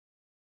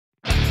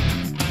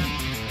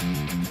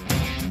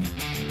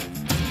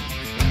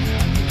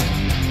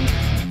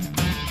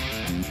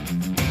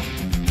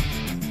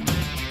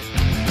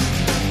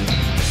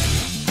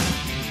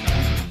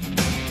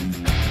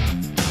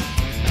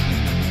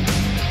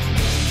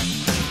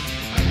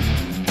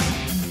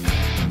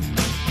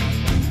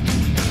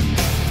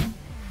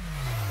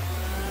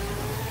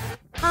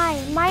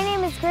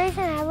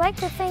like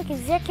to thank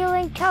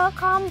Executive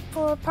Telecom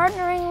for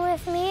partnering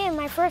with me in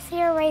my first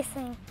year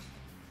racing.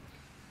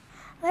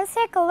 Let's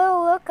take a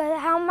little look at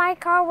how my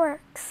car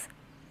works.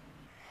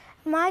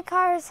 My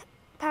car is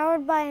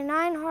powered by a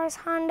 9-horse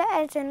Honda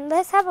engine.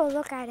 Let's have a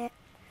look at it.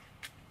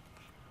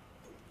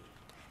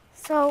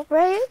 So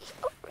right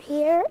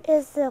here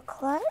is the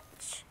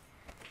clutch,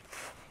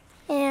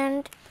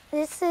 and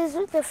this is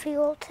the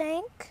fuel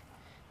tank.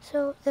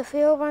 So the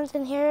fuel runs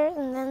in here,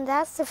 and then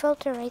that's the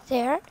filter right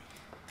there.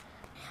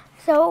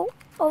 So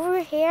over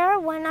here,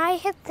 when I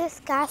hit this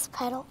gas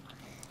pedal,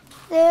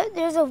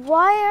 there's a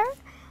wire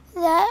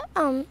that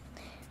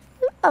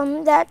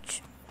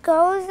that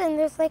goes, and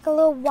there's like a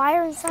little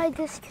wire inside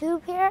this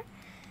tube here,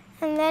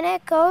 and then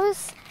it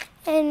goes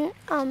and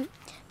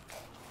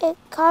it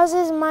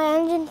causes my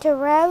engine to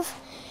rev,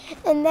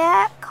 and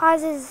that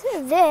causes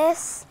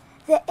this,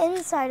 the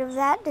inside of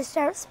that, to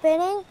start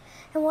spinning.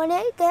 And when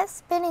it gets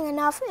spinning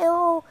enough, it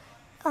will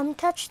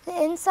touch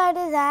the inside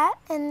of that,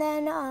 and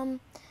then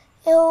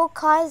it will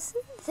cause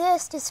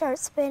this to start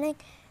spinning.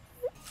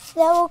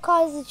 That will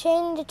cause the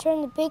chain to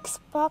turn the big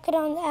sprocket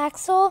on the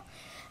axle,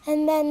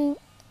 and then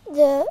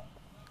the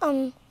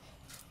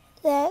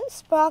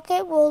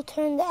sprocket will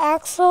turn the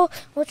axle,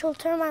 which will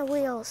turn my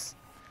wheels.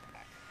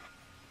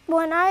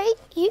 When I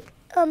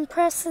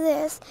press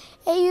this,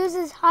 it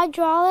uses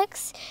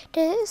hydraulics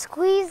to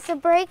squeeze the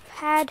brake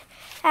pad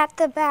at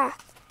the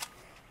back.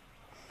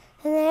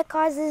 And then it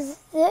causes,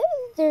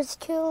 there's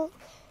two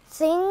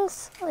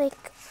things,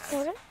 like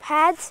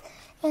pads,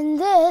 and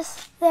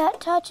this that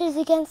touches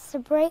against the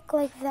brake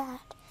like that.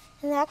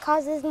 And that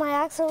causes my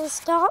axle to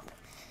stop,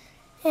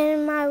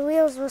 and my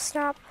wheels will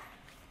stop.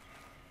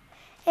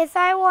 If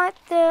I want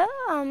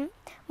the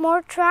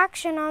more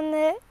traction on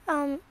the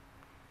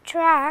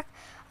track,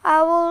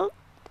 I will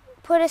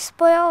put a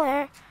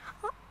spoiler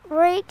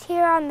right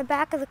here on the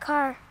back of the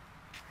car.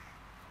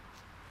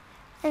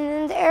 And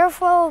then the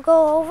airflow will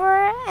go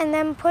over it and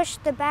then push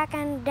the back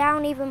end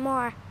down even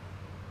more.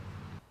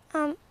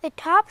 The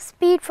top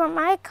speed for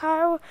my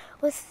car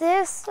with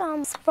this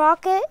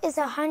sprocket is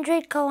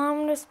 100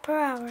 kilometers per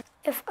hour.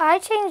 If I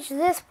change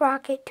this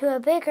sprocket to a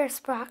bigger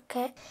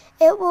sprocket,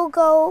 it will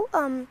go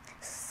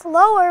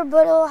slower,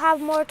 but it will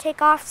have more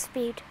takeoff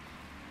speed.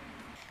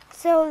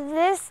 So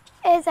this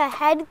is a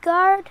head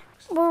guard.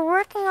 We're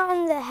working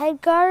on the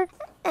head guard,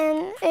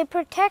 and it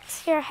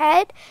protects your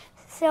head.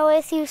 So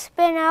if you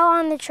spin out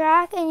on the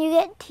track and you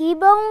get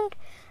T-boned,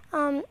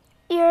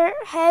 your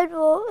head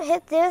will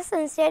hit this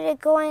instead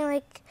of going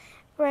like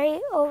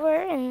right over.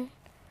 And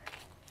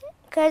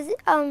because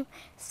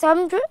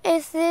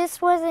if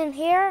this wasn't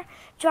here,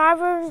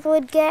 drivers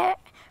would get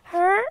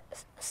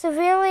hurt,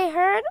 severely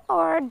hurt,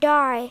 or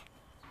die.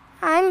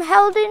 I'm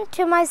held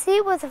into my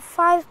seat with a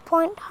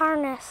 5-point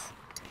harness.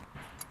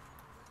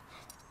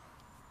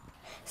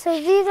 So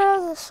these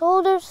are the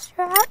shoulder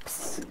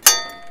straps,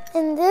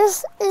 and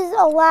this is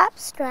a lap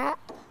strap.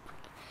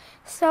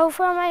 So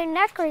for my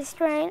neck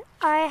restraint,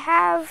 I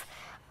have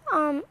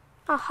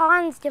a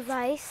Hans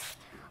device,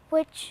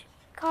 which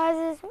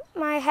causes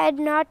my head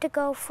not to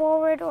go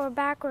forward or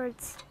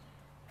backwards.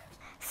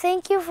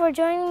 Thank you for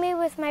joining me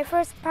with my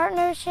first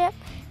partnership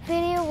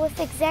video with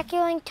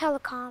Executive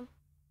Telecom.